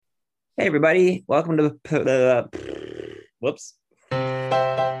Hey everybody, welcome to the whoops.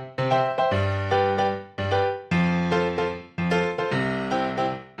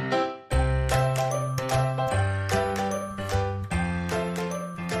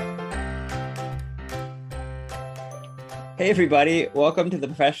 Hey everybody, welcome to the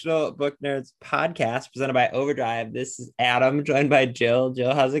Professional Book Nerds podcast presented by Overdrive. This is Adam, joined by Jill.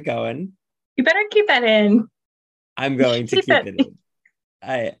 Jill, how's it going? You better keep that in. I'm going to Keep keep it. it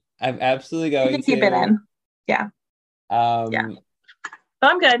in. I'm absolutely You going can keep it to. in. Yeah. Yeah. Um, So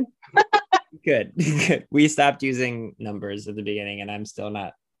I'm good. good. Good. We stopped using numbers at the beginning, and I'm still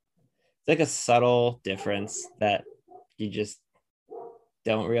not. It's like a subtle difference that you just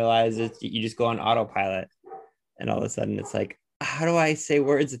don't realize it. You just go on autopilot. And all of a sudden it's like, how do I say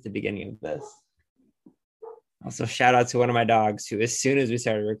words at the beginning of this? Also, shout out to one of my dogs who, as soon as we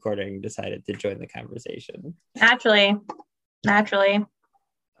started recording, decided to join the conversation. Naturally. Naturally.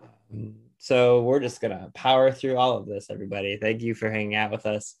 So we're just gonna power through all of this, everybody. Thank you for hanging out with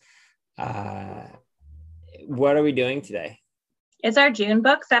us. What are we doing today? It's our June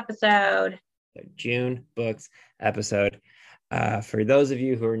books episode. June books episode. For those of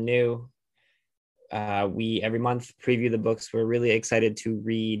you who are new, we every month preview the books we're really excited to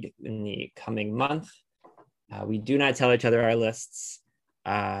read in the coming month. We do not tell each other our lists.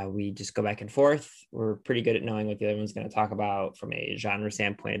 We just go back and forth. We're pretty good at knowing what the other one's going to talk about from a genre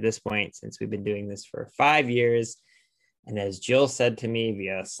standpoint at this point, since we've been doing this for 5 years. And as Jill said to me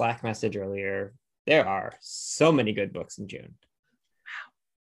via Slack message earlier, there are so many good books in June.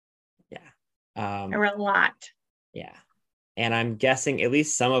 Yeah. There were a lot. Yeah. And I'm guessing at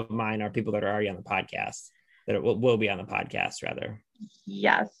least some of mine are people that are already on the podcast, that will be on the podcast rather.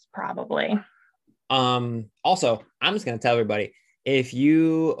 Yes, probably. Also, I'm just going to tell everybody, if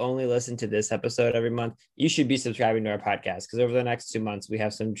you only listen to this episode every month, you should be subscribing to our podcast, because over the next 2 months, we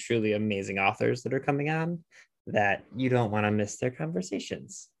have some truly amazing authors that are coming on that you don't want to miss their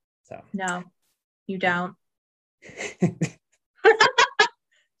conversations. So No, you don't.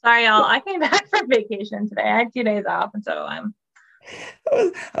 Sorry, y'all. I came back from vacation today. I had 2 days off, and so I'm.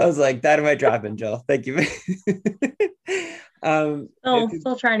 I was like, dynamite dropping, Jill. Thank you.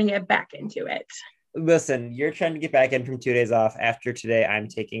 Still trying to get back into it. Listen, you're trying to get back in from 2 days off. After today, I'm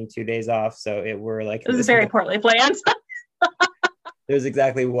taking 2 days off. So we're like, This is very poorly planned. There's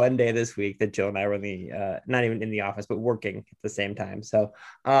exactly one day this week that Jill and I were in the not even in the office, but working at the same time. So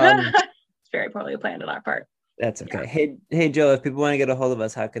It's very poorly planned on our part. that's okay. Yeah. Hey Jill, if people want to get a hold of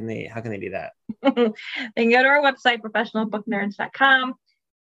us, how can they do that? They can go to our website, professionalbooknerds.com.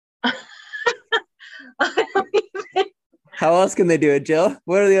 How else can they do it, Jill?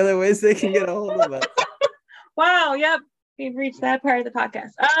 What are the other ways they can get a hold of us? Wow, yep. We've reached that part of the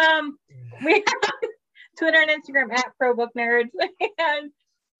podcast. We have Twitter and Instagram at ProBookNerds, and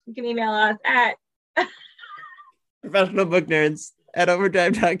you can email us at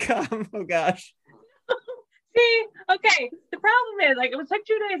professionalbooknerds@overdrive.com. Oh gosh. See, okay. The problem is, like, it was like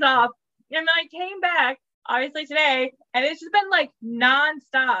 2 days off, and then I came back, obviously today, and it's just been like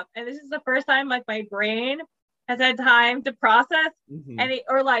nonstop. And this is the first time like my brain has had time to process any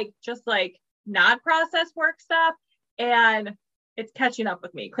or like just like not process work stuff, and it's catching up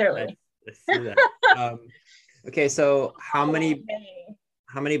with me clearly. I see that. Okay, so how many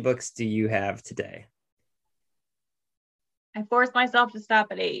books do you have today? I forced myself to stop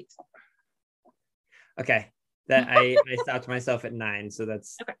at 8. Okay, that I stopped myself at 9, so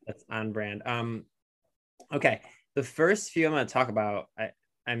that's on brand. Okay, the first few I'm going to talk about,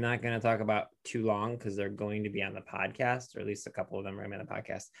 I'm not going to talk about too long because they're going to be on the podcast, or at least a couple of them are on the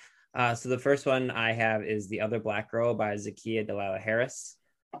podcast. So the first one I have is The Other Black Girl by Zakiya Dalila Harris.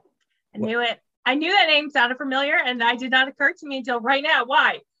 I knew it. I knew that name sounded familiar, and that did not occur to me until right now.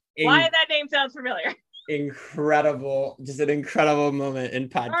 Why that name sounds familiar? Incredible, just an incredible moment in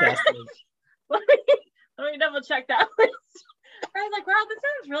podcasting. Let me double check that list. I was like, wow, this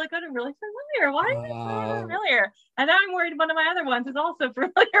sounds really good and really familiar. Why is this familiar? And now I'm worried one of my other ones is also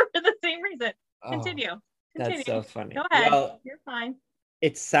familiar for the same reason. Continue. That's so funny. Go ahead. Well, you're fine.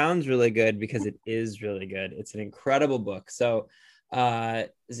 It sounds really good because it is really good. It's an incredible book. So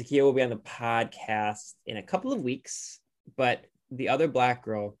Zakiya will be on the podcast in a couple of weeks, but The Other Black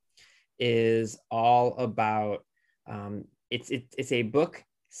Girl is all about it's a book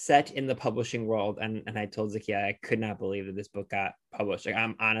set in the publishing world, and I told Zakiya I could not believe that this book got published. Like,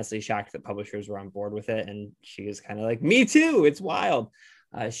 I'm honestly shocked that publishers were on board with it, and she was kind of like, me too, it's wild.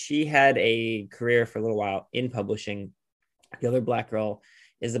 She had a career for a little while in publishing. The Other Black Girl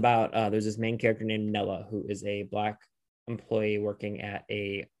is about there's this main character named Nella, who is a Black employee working at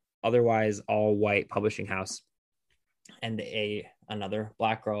a otherwise all white publishing house, and another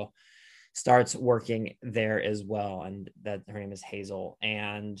Black girl starts working there as well. And that her name is Hazel.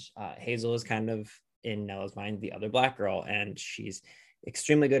 And Hazel is kind of, in Nella's mind, the other Black girl. And she's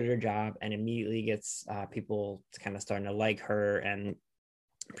extremely good at her job and immediately gets people kind of starting to like her and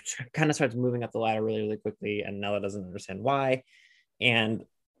kind of starts moving up the ladder really, really quickly. And Nella doesn't understand why. And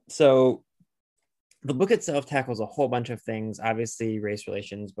so the book itself tackles a whole bunch of things, obviously race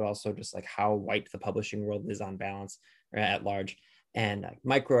relations, but also just like how white the publishing world is on balance or at large, and like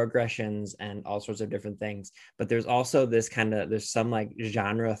microaggressions and all sorts of different things. But there's also this kind of, there's some like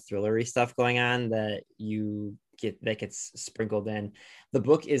genre thrillery stuff going on that you get, that gets sprinkled in. The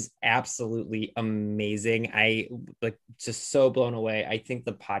book is absolutely amazing. I like just so blown away. I think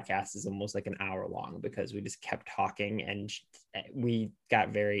the podcast is almost like an hour long because we just kept talking and we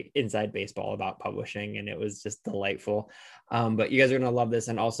got very inside baseball about publishing, and it was just delightful. But you guys are going to love this.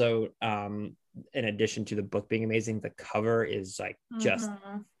 And also, in addition to the book being amazing, the cover is like just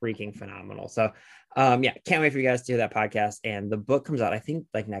freaking phenomenal. So yeah, can't wait for you guys to hear that podcast. And the book comes out, I think,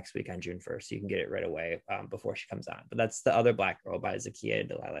 like next week on June 1st. So you can get it right away before she comes on. But that's The Other Black Girl by Zakiya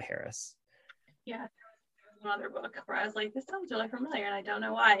Dalila Harris. Yeah, there was another book where I was like, this sounds really familiar, and I don't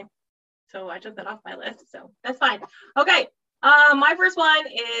know why. So I took that off my list. So that's fine. Okay. My first one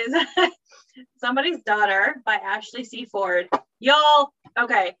is Somebody's Daughter by Ashley C. Ford. Y'all,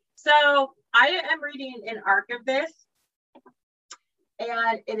 okay. So I am reading an arc of this,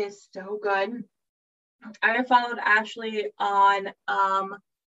 and it is so good. I have followed Ashley on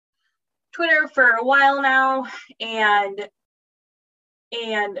Twitter for a while now, and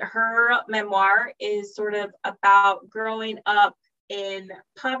her memoir is sort of about growing up in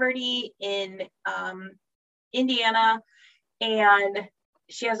poverty in Indiana, and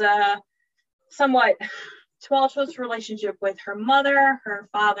she has a somewhat tumultuous relationship with her mother. Her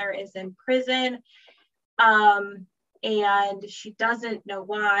father is in prison, and she doesn't know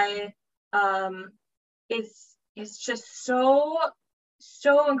why. It's just so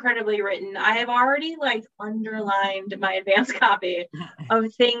incredibly written. I have already like underlined my advanced copy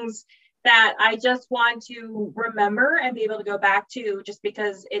of things that I just want to remember and be able to go back to, just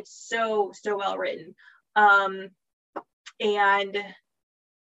because it's so well written. And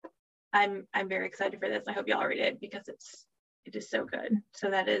I'm very excited for this. I hope y'all read it because it is so good. So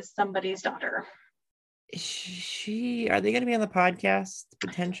that is Somebody's Daughter. Are they going to be on the podcast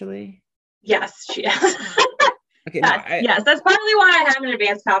potentially? Yes, she is. Okay, yes, that's probably why I have an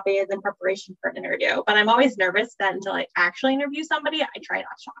advanced copy, is in preparation for an interview. But I'm always nervous that until I actually interview somebody, I try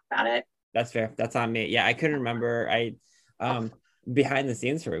not to talk about it. That's fair. That's on me. Yeah, I couldn't remember. Behind the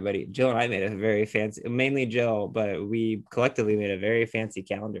scenes for everybody, Jill and I made a very fancy, mainly Jill, but we collectively made a very fancy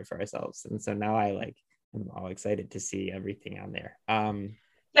calendar for ourselves. And so now I'm all excited to see everything on there.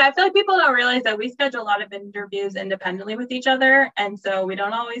 Yeah, I feel like people don't realize that we schedule a lot of interviews independently with each other. And so we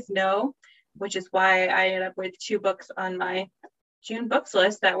don't always know, which is why I ended up with 2 books on my June books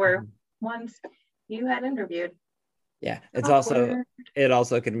list that were ones you had interviewed. Yeah, it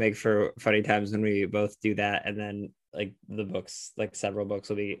also can make for funny times when we both do that, and then like the books, like several books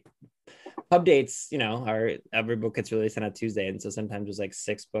will be updates. Every book gets released on a Tuesday, and so sometimes there's like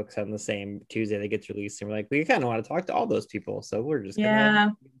 6 books on the same Tuesday that gets released, and we're like, we kind of want to talk to all those people, so we're just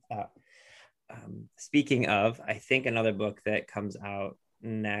gonna stop. Speaking of, I think another book that comes out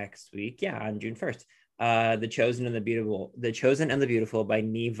next week, on June 1st, The Chosen and the Beautiful by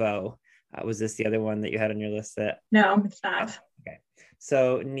Nhi Vo. Was this the other one that you had on your list? No, it's not. Okay.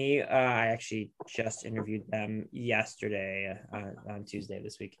 So Nhi, I actually just interviewed them yesterday on Tuesday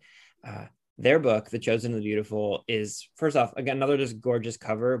this week. Their book, The Chosen and the Beautiful, is, first off, again, another just gorgeous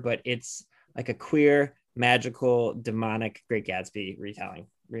cover, but it's like a queer, magical, demonic Great Gatsby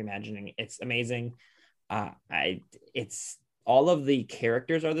reimagining. It's amazing. It's all of the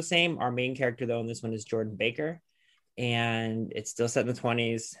characters are the same. Our main character, though, in this one is Jordan Baker, and it's still set in the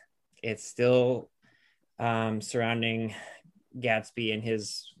 20s. It's still surrounding Gatsby and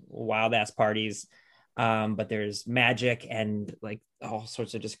his wild ass parties. But there's magic and like all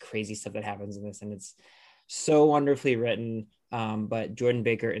sorts of just crazy stuff that happens in this. And it's so wonderfully written. But Jordan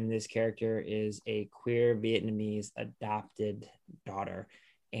Baker in this character is a queer Vietnamese adopted daughter.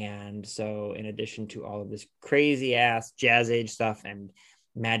 And so in addition to all of this crazy ass jazz age stuff and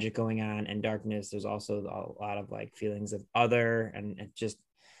magic going on and darkness, there's also a lot of like feelings of other and just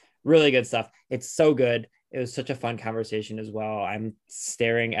really good stuff. It's so good. It was such a fun conversation as well. I'm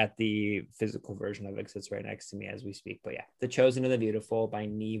staring at the physical version of it because it's right next to me as we speak. But yeah, The Chosen and the Beautiful by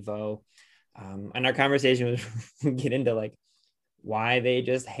Nhi Vo. And our conversation was get into like why they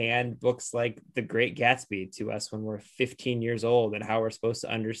just hand books like The Great Gatsby to us when we're 15 years old and how we're supposed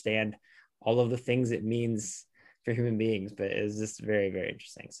to understand all of the things it means for human beings. But it's just very, very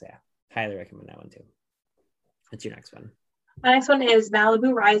interesting. So yeah, Highly recommend that one too. What's your next one? My next one is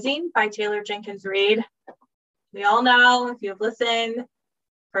Malibu Rising by Taylor Jenkins Reid. We all know, if you've listened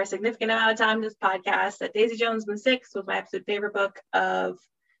for a significant amount of time to this podcast, that Daisy Jones and the Six was my absolute favorite book of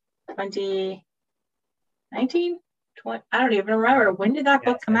 2019. I don't even remember. When did that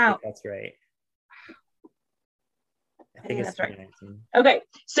book come out? That's right. I think that's right. Okay,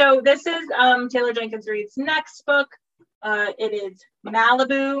 so this is Taylor Jenkins Reid's next book. It is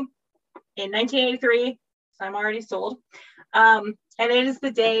Malibu in 1983. So I'm already sold. And it is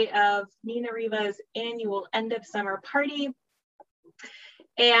the day of Nina Riva's annual end of summer party.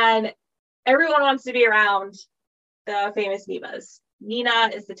 And everyone wants to be around the famous Nivas.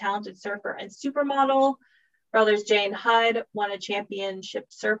 Nina is the talented surfer and supermodel. Brothers Jay and Hud, one a championship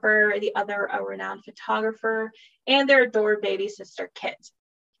surfer, the other a renowned photographer, and their adored baby sister, Kit.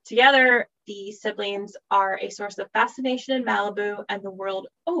 Together, the siblings are a source of fascination in Malibu and the world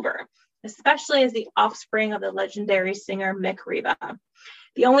over, especially as the offspring of the legendary singer Mick Riva.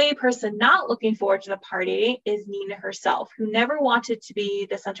 The only person not looking forward to the party is Nina herself, who never wanted to be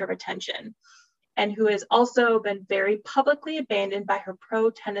the center of attention, and who has also been very publicly abandoned by her pro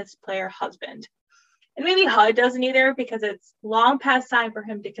tennis player husband. And maybe Hud doesn't either, because it's long past time for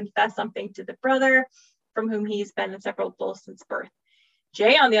him to confess something to the brother from whom he's been inseparable since birth.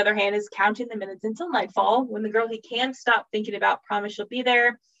 Jay, on the other hand, is counting the minutes until nightfall, when the girl he can't stop thinking about promised she'll be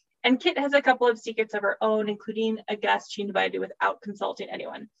there. And Kit has a couple of secrets of her own, including a guest she invited without consulting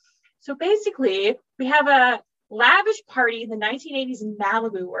anyone. So basically, we have a lavish party in the 1980s in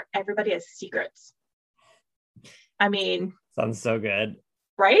Malibu where everybody has secrets. I mean... Sounds so good.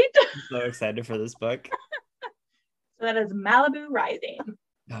 Right? I'm so excited for this book. So that is Malibu Rising.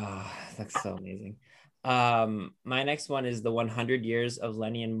 Oh, that's so amazing. My next one is The 100 Years of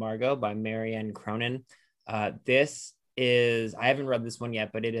Lenny and Margot by Marianne Cronin. This is, I haven't read this one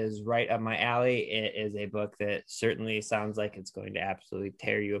yet, but it is right up my alley. It is a book that certainly sounds like it's going to absolutely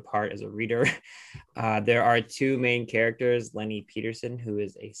tear you apart as a reader. There are two main characters, Lenny Peterson, who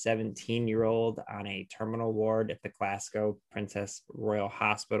is a 17-year-old on a terminal ward at the Glasgow Princess Royal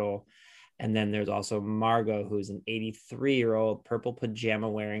Hospital. And then there's also Margot, who's an 83-year-old purple pajama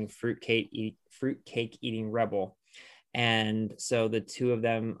wearing fruitcake eating rebel. And so the two of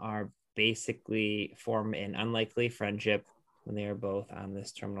them are basically form an unlikely friendship when they are both on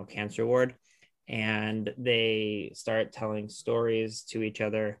this terminal cancer ward. And they start telling stories to each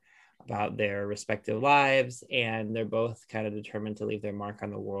other about their respective lives. And they're both kind of determined to leave their mark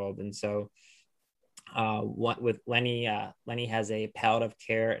on the world. And so what with Lenny, Lenny has a palliative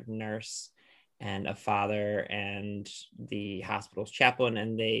care nurse and a father and the hospital's chaplain,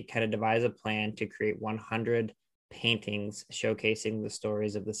 and they kind of devise a plan to create 100 paintings showcasing the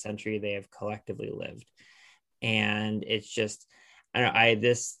stories of the century they have collectively lived. And it's just, I don't know,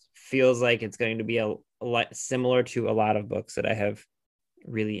 this feels like it's going to be a lot similar to a lot of books that I have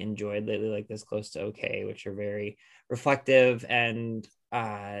really enjoyed lately, like This Close to Okay, which are very reflective and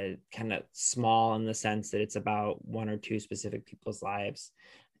kind of small in the sense that it's about one or two specific people's lives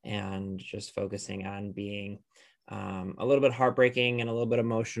and just focusing on being a little bit heartbreaking and a little bit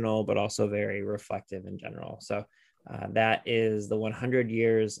emotional, but also very reflective in general. So that is The 100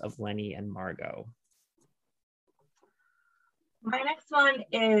 Years of Lenny and Margot. My next one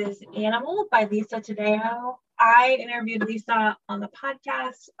is Animal by Lisa Taddeo. I interviewed Lisa on the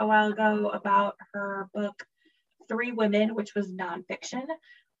podcast a while ago about her book, Three Women, which was nonfiction.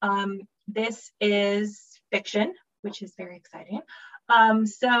 This is fiction, which is very exciting.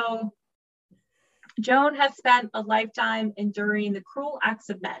 So Joan has spent a lifetime enduring the cruel acts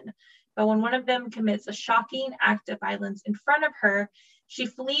of men, but when one of them commits a shocking act of violence in front of her, she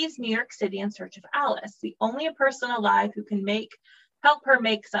flees New York City in search of Alice, the only person alive who can help her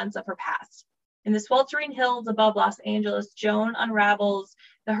make sense of her past. In the sweltering hills above Los Angeles, Joan unravels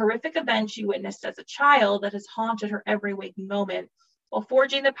the horrific event she witnessed as a child that has haunted her every waking moment, while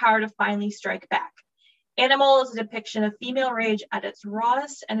forging the power to finally strike back. Animal is a depiction of female rage at its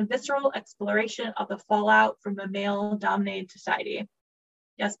rawest and a visceral exploration of the fallout from a male-dominated society.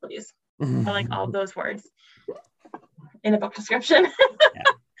 Yes, please. I like all of those words in a book description. Yeah.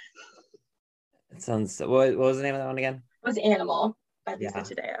 It sounds, what was the name of that one again? It was Animal by Lisa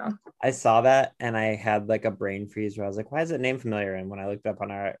Taddeo. I saw that and I had like a brain freeze where I was like, why is that name familiar? And when I looked up on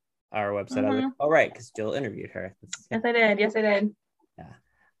our website, I was like, oh, right, because Jill interviewed her. Yes, I did.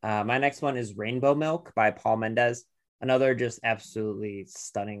 Yeah. My next one is Rainbow Milk by Paul Mendez. Another just absolutely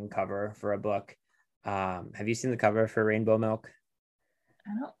stunning cover for a book. Have you seen the cover for Rainbow Milk?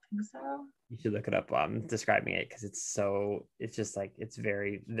 I don't think so. You should look it up. Describing it because it's just like, it's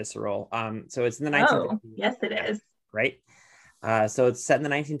very visceral. So it's in the 1950s. Oh, yes, it is. Right. So it's set in the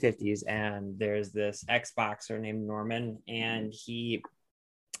 1950s, and there's this ex-boxer named Norman, and he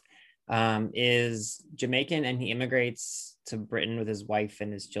is Jamaican, and he immigrates to Britain with his wife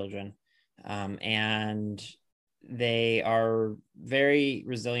and his children. And they are very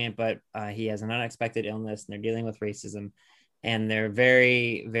resilient, but he has an unexpected illness, and they're dealing with racism, and they're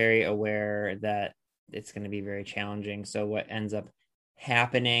very, very aware that it's going to be very challenging. So what ends up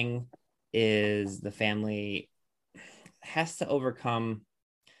happening is the family has to overcome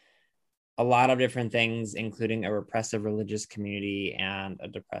a lot of different things, including a repressive religious community and a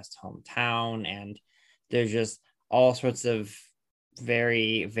depressed hometown. And there's just all sorts of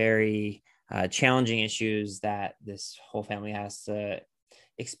very, very challenging issues that this whole family has to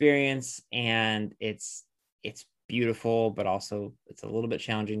experience. And it's beautiful, but also it's a little bit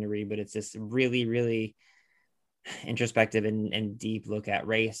challenging to read, but it's just really, really introspective and deep look at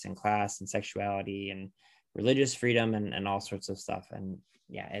race and class and sexuality and religious freedom and all sorts of stuff. And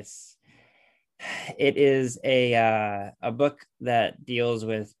yeah, it is a book that deals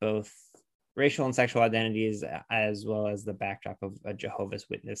with both racial and sexual identities, as well as the backdrop of a Jehovah's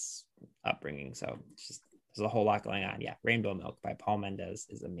Witness upbringing. So it's just, there's a whole lot going on. Yeah, Rainbow Milk by Paul Mendez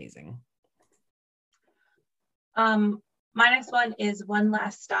is amazing. My next one is One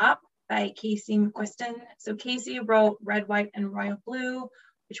Last Stop by Casey McQuiston. So Casey wrote Red, White, and Royal Blue,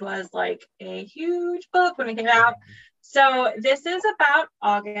 which was like a huge book when it came out. So this is about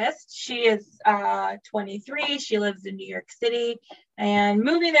August. She is 23. She lives in New York City, and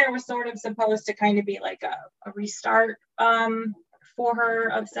moving there was sort of supposed to kind of be like a restart for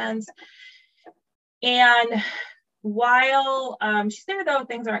her of sense. And while she's there, though,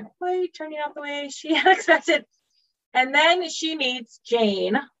 things aren't quite turning out the way she had expected. And then she meets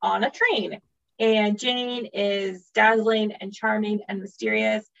Jane on a train. And Jane is dazzling and charming and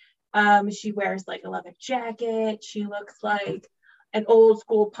mysterious. She wears like a leather jacket. She looks like an old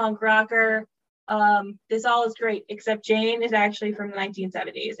school punk rocker. This all is great, except Jane is actually from the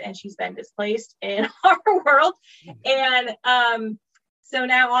 1970s and she's been displaced in our world. And so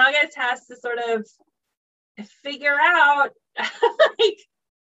now August has to sort of figure out like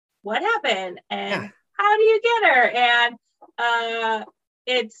what happened and how do you get her? And I'm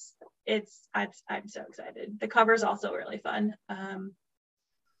so excited. The cover is also really fun.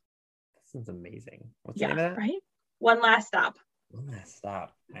 This is amazing. What's the name of that? Right? One Last Stop. One Last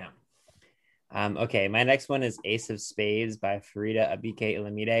Stop. Yeah. Okay, my next one is Ace of Spades by Farida Abike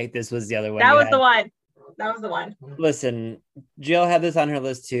Ilamide. This was the other one. That was the one. Listen, Jill had this on her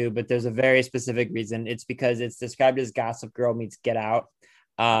list too, but there's a very specific reason. It's because it's described as Gossip Girl meets Get Out.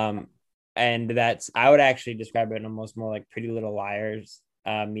 And that's, I would actually describe it almost more like Pretty Little Liars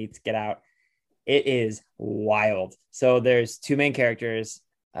meets Get Out. It is wild. So there's two main characters,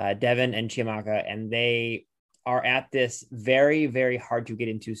 Devin and Chiamaka, and they are at this very, very hard to get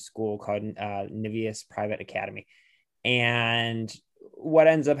into school called Niveus Private Academy. And what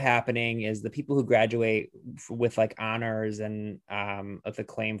ends up happening is the people who graduate with like honors and of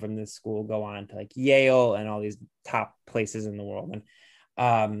acclaim from this school go on to like Yale and all these top places in the world.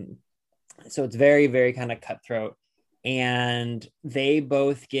 And so it's very, very kind of cutthroat. And they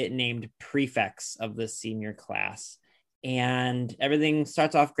both get named prefects of the senior class. And everything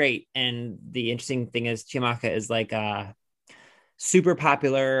starts off great. And the interesting thing is Chiamaka is like super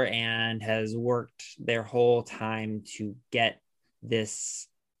popular and has worked their whole time to get these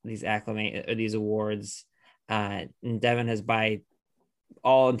awards. And Devin has, by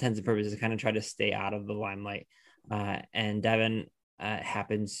all intents and purposes, kind of tried to stay out of the limelight. And Devin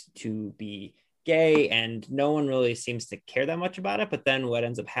happens to be gay, and no one really seems to care that much about it. But then what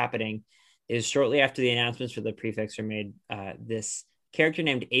ends up happening is shortly after the announcements for the prefects are made, this character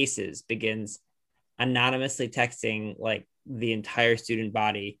named Aces begins anonymously texting like the entire student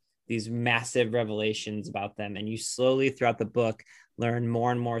body these massive revelations about them. And you slowly throughout the book learn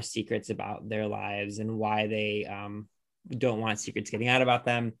more and more secrets about their lives and why they don't want secrets getting out about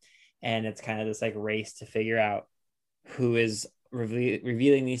them. And it's kind of this like race to figure out who is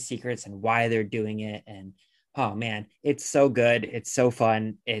revealing these secrets and why they're doing it. And oh man, it's so good. It's so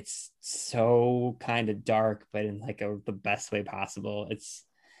fun. It's so kind of dark, but in like the best way possible. It's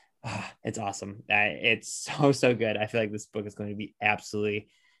awesome. It's so good. I feel like this book is going to be absolutely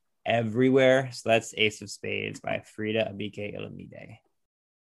everywhere. So that's Ace of Spades by Farida Abike Ilamide.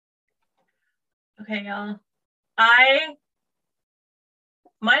 Okay, y'all. My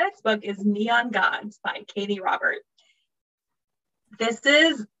next book is Neon Gods by Katie Robert. This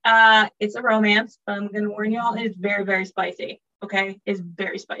is it's a romance, but I'm gonna warn y'all, it's very, very spicy. Okay, it's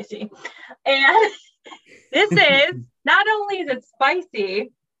very spicy. And this is not only is it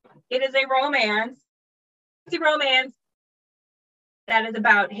spicy, it is a romance. It's a romance that is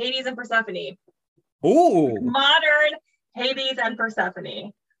about Hades and Persephone. Ooh. Modern Hades and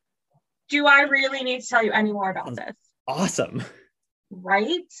Persephone. Do I really need to tell you any more about this? Awesome.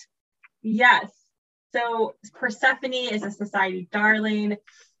 Right? Yes. So Persephone is a society darling.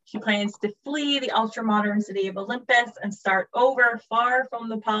 She plans to flee the ultra-modern city of Olympus and start over far from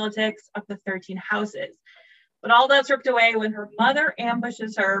the politics of the 13 houses. But all that's ripped away when her mother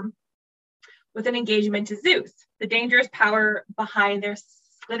ambushes her with an engagement to Zeus, the dangerous power behind their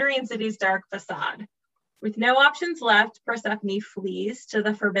glittering city's dark facade. With no options left, Persephone flees to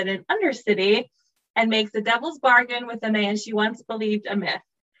the forbidden Undercity and makes a devil's bargain with a man she once believed a myth.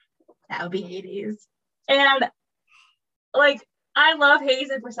 That would be Hades. And like, I love Hades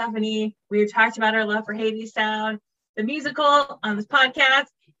and Persephone. We've talked about our love for Hadestown, the musical on this podcast,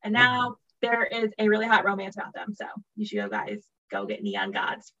 and now there is a really hot romance about them. So you should go get Neon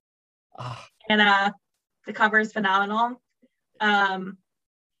Gods. And the cover is phenomenal. And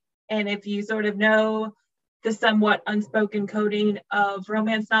if you sort of know the somewhat unspoken coding of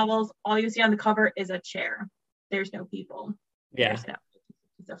romance novels, all you see on the cover is a chair. There's no people. Yeah. There's no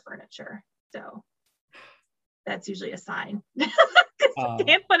piece of furniture. So that's usually a sign. You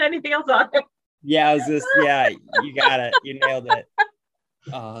can't put anything else on it. Yeah, you got it. You nailed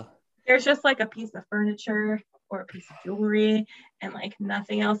it. There's just like a piece of furniture or a piece of jewelry and like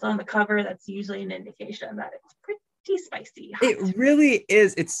nothing else on the cover. That's usually an indication that it's pretty spicy. Hot. It really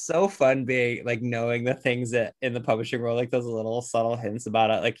is. It's so fun being like knowing the things that in the publishing world, like those little subtle hints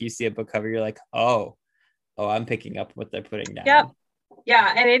about it. Like you see a book cover, you're like, oh, I'm picking up what they're putting down. Yep.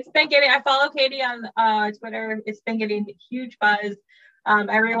 Yeah, and it's been getting, I follow Katie on Twitter. It's been getting huge buzz.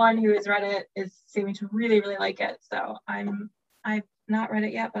 Everyone who has read it is seeming to really, really like it. So I've not read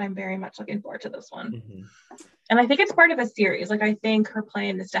it yet, but I'm very much looking forward to this one. Mm-hmm. And I think it's part of a series. Like, I think her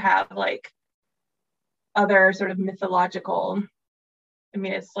plan is to have like other sort of mythological, I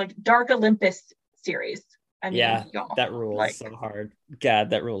mean, it's like Dark Olympus series. I mean, yeah, that rules so hard.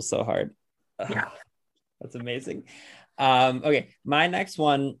 God, that rules so hard. Yeah. That's amazing. Okay, my next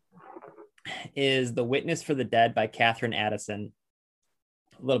one is The Witness for the Dead by Catherine Addison.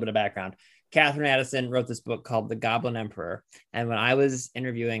 A little bit of background. Catherine Addison wrote this book called The Goblin Emperor. And when I was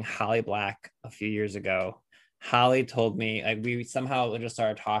interviewing Holly Black a few years ago, Holly told me, like, we somehow just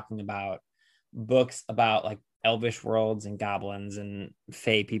started talking about books about like elvish worlds and goblins and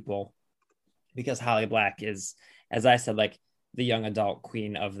fae people, because Holly Black is, as I said, like the young adult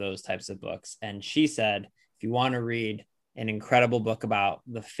queen of those types of books. And she said, if you want to read an incredible book about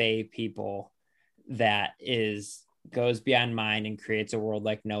the fae people that goes beyond mind and creates a world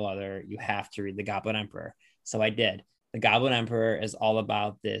like no other, you have to read The Goblin Emperor. So I did. The Goblin Emperor is all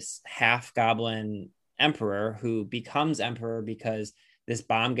about this half goblin emperor who becomes emperor because this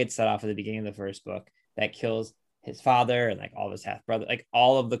bomb gets set off at the beginning of the first book that kills his father and like all of his half brother, like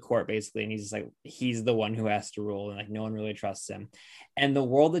all of the court basically. And he's just like, he's the one who has to rule, and like no one really trusts him. And the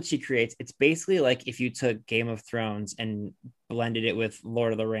world that she creates, it's basically like if you took Game of Thrones and blended it with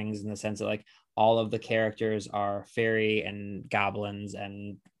Lord of the Rings, in the sense that like all of the characters are fairy and goblins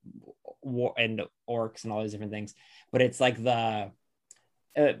and orcs and all these different things. But it's like the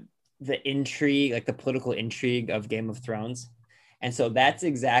intrigue, like the political intrigue of Game of Thrones. And so that's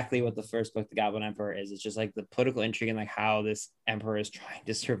exactly what the first book, The Goblin Emperor, is. It's just like the political intrigue and like how this emperor is trying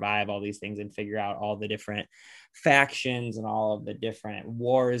to survive all these things and figure out all the different factions and all of the different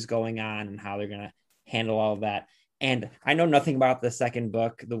wars going on and how they're going to handle all of that. And I know nothing about the second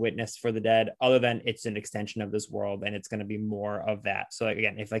book, The Witness for the Dead, other than it's an extension of this world and it's going to be more of that. So like,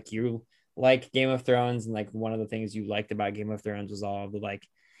 again, if like you like Game of Thrones and like one of the things you liked about Game of Thrones was all the like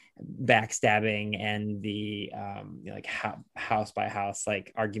backstabbing and the like house by house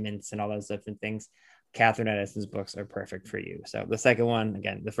like arguments and all those different things, Catherine Addison's books are perfect for you. So the second one,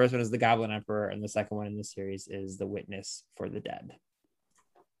 again, the first one is The Goblin Emperor, and the second one in the series is The Witness for the Dead.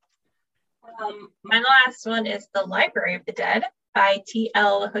 My last one is The Library of the Dead by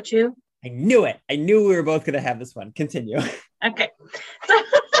T.L. Huchu. I knew it. I knew we were both going to have this one. Continue. Okay.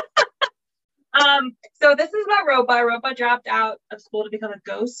 So this is about Ropa. Ropa dropped out of school to become a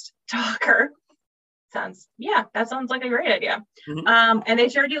ghost talker. That sounds like a great idea. Mm-hmm. And they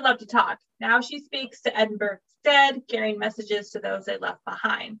sure do love to talk. Now she speaks to Edinburgh's dead, carrying messages to those they left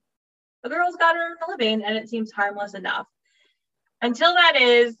behind. The girl's got her a living, and it seems harmless enough. Until that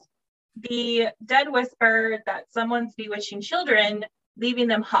is, the dead whisper that someone's bewitching children, leaving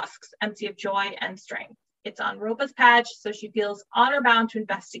them husks, empty of joy and strength. It's on Ropa's patch, so she feels honor-bound to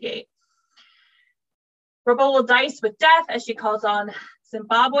investigate. Ropa will dice with death as she calls on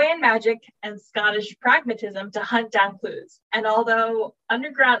Zimbabwean magic and Scottish pragmatism to hunt down clues. And although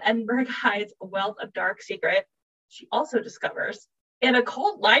underground Edinburgh hides a wealth of dark secret, she also discovers an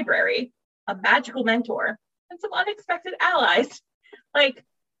occult library, a magical mentor, and some unexpected allies. Like,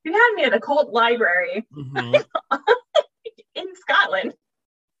 you had me at a occult library in Scotland.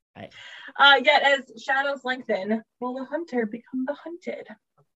 Right. Yet as shadows lengthen, will the hunter become the hunted?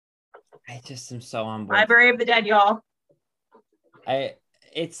 I just am so on board. Library of the Dead, y'all.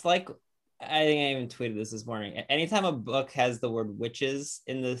 It's like, I think I even tweeted this morning. Anytime a book has the word witches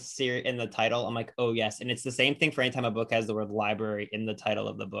in the series, in the title, I'm like, oh yes. And it's the same thing for anytime a book has the word library in the title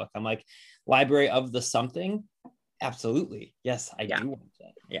of the book. I'm like, library of the something. Absolutely. Yes, I do want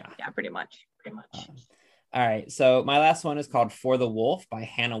that. Yeah, pretty much. All right. So my last one is called For the Wolf by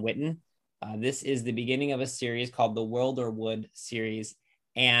Hannah Witten. This is the beginning of a series called the Wilderwood series.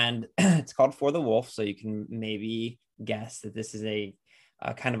 And it's called For the Wolf. So you can maybe guess that this is a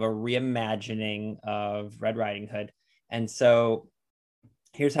kind of a reimagining of Red Riding Hood. And so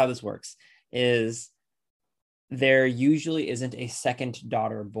here's how this works is there usually isn't a second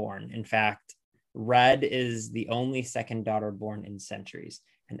daughter born. In fact, Red is the only second daughter born in centuries.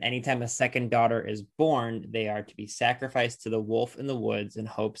 And anytime a second daughter is born, they are to be sacrificed to the wolf in the woods in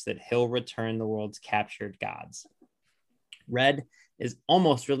hopes that he'll return the world's captured gods. Red is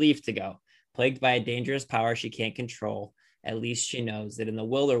almost relieved to go. Plagued by a dangerous power she can't control, at least she knows that in the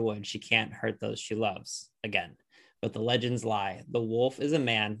Wilderwood, she can't hurt those she loves again. But the legends lie. The wolf is a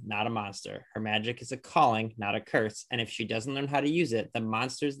man, not a monster. Her magic is a calling, not a curse. And if she doesn't learn how to use it, the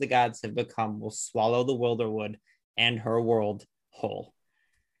monsters the gods have become will swallow the Wilderwood and her world whole.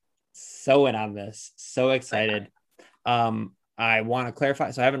 So in on this. So excited. I want to clarify.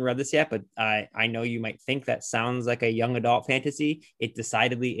 So I haven't read this yet, but I know you might think that sounds like a young adult fantasy. It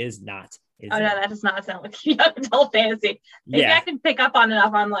decidedly is not. No, that does not sound like young adult fantasy. Maybe I can pick up on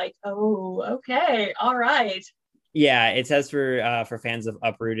enough. I'm like, oh, okay, all right. Yeah, it says for fans of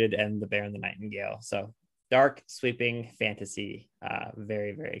Uprooted and The Bear and the Nightingale. So dark, sweeping fantasy.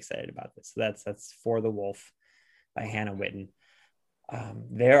 Very, very excited about this. So that's For the Wolf by Hannah Witten.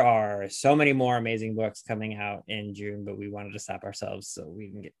 There are so many more amazing books coming out in June, but we wanted to stop ourselves so we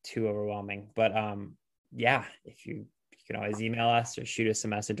didn't get too overwhelming. But yeah, if you can always email us or shoot us a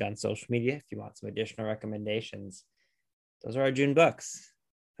message on social media if you want some additional recommendations. Those are our June books.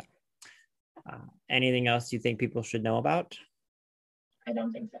 Anything else you think people should know about? I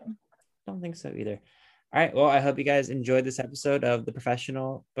don't think so. Don't think so either. All right. Well, I hope you guys enjoyed this episode of the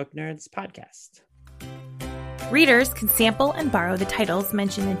Professional Book Nerds podcast. Readers can sample and borrow the titles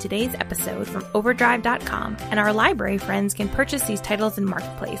mentioned in today's episode from Overdrive.com, and our library friends can purchase these titles in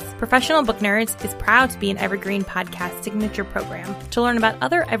Marketplace. Professional Book Nerds is proud to be an Evergreen Podcast signature program. To learn about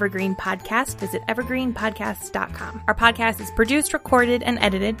other Evergreen podcasts, visit evergreenpodcasts.com. Our podcast is produced, recorded, and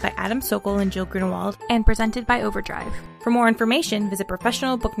edited by Adam Sokol and Jill Grunewald, and presented by Overdrive. For more information, visit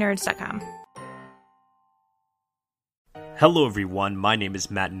professionalbooknerds.com. Hello everyone, my name is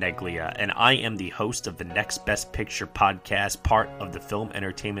Matt Neglia, and I am the host of the Next Best Picture podcast, part of the Film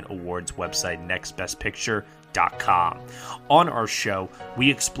Entertainment Awards website, nextbestpicture.com. On our show,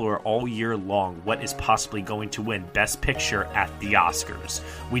 we explore all year long what is possibly going to win Best Picture at the Oscars.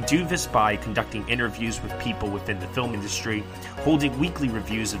 We do this by conducting interviews with people within the film industry, holding weekly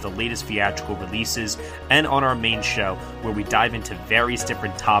reviews of the latest theatrical releases, and on our main show, where we dive into various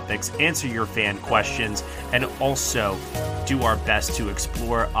different topics, answer your fan questions, and also do our best to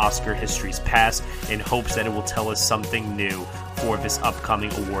explore Oscar history's past in hopes that it will tell us something new for this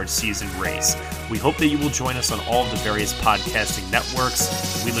upcoming award season race. We hope that you will join us on all of the various podcasting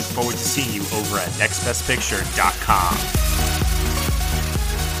networks. We look forward to seeing you over at nextbestpicture.com.